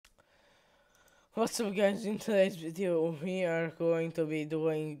What's up guys, in today's video we are going to be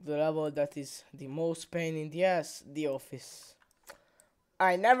doing the level that is the most pain in the ass, the office.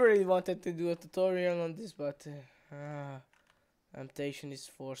 I never really wanted to do a tutorial on this, but temptation is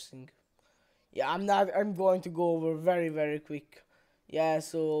forcing. Yeah, I'm going to go over very quick. Yeah,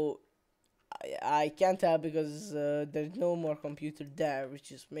 so I can't tell because there's no more computer there, which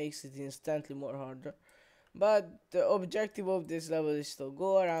just makes it instantly more harder. But the objective of this level is to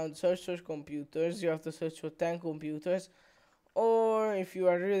go around, search for computers. You have to search for 10 computers. Or if you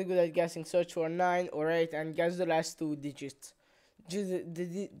are really good at guessing, search for 9 or 8 and guess the last two digits.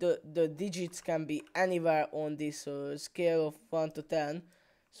 The digits can be anywhere on this scale of 1 to 10.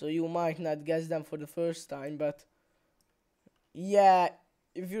 So you might not guess them for the first time, but yeah,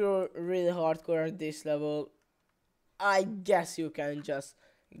 if you're really hardcore at this level, I guess you can just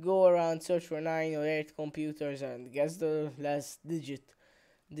go around, search for 9 or 8 computers and guess the last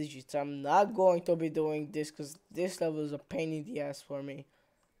digits. I'm not going to be doing this because this level is a pain in the ass for me.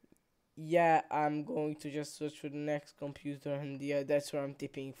 Yeah, I'm going to just search for the next computer, and yeah, that's where I'm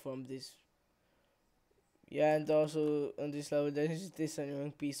tipping from this. Yeah, and also on this level there is this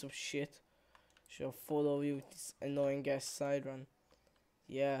annoying piece of shit. Shall follow you with this annoying ass side run.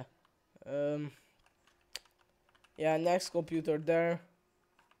 Yeah. Um yeah, next computer there.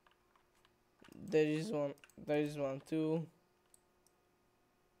 There is one too.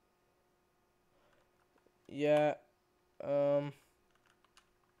 Yeah. Um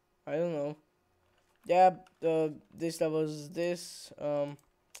I don't know. Yeah, this level is this.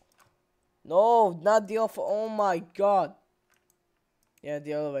 No, not the off. Oh my god. Yeah,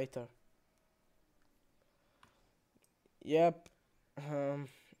 the elevator. Yep.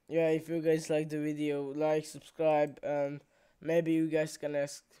 Yeah, if you guys like the video, like, subscribe, and maybe you guys can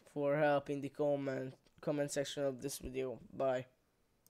ask for help in the comment section of this video. Bye.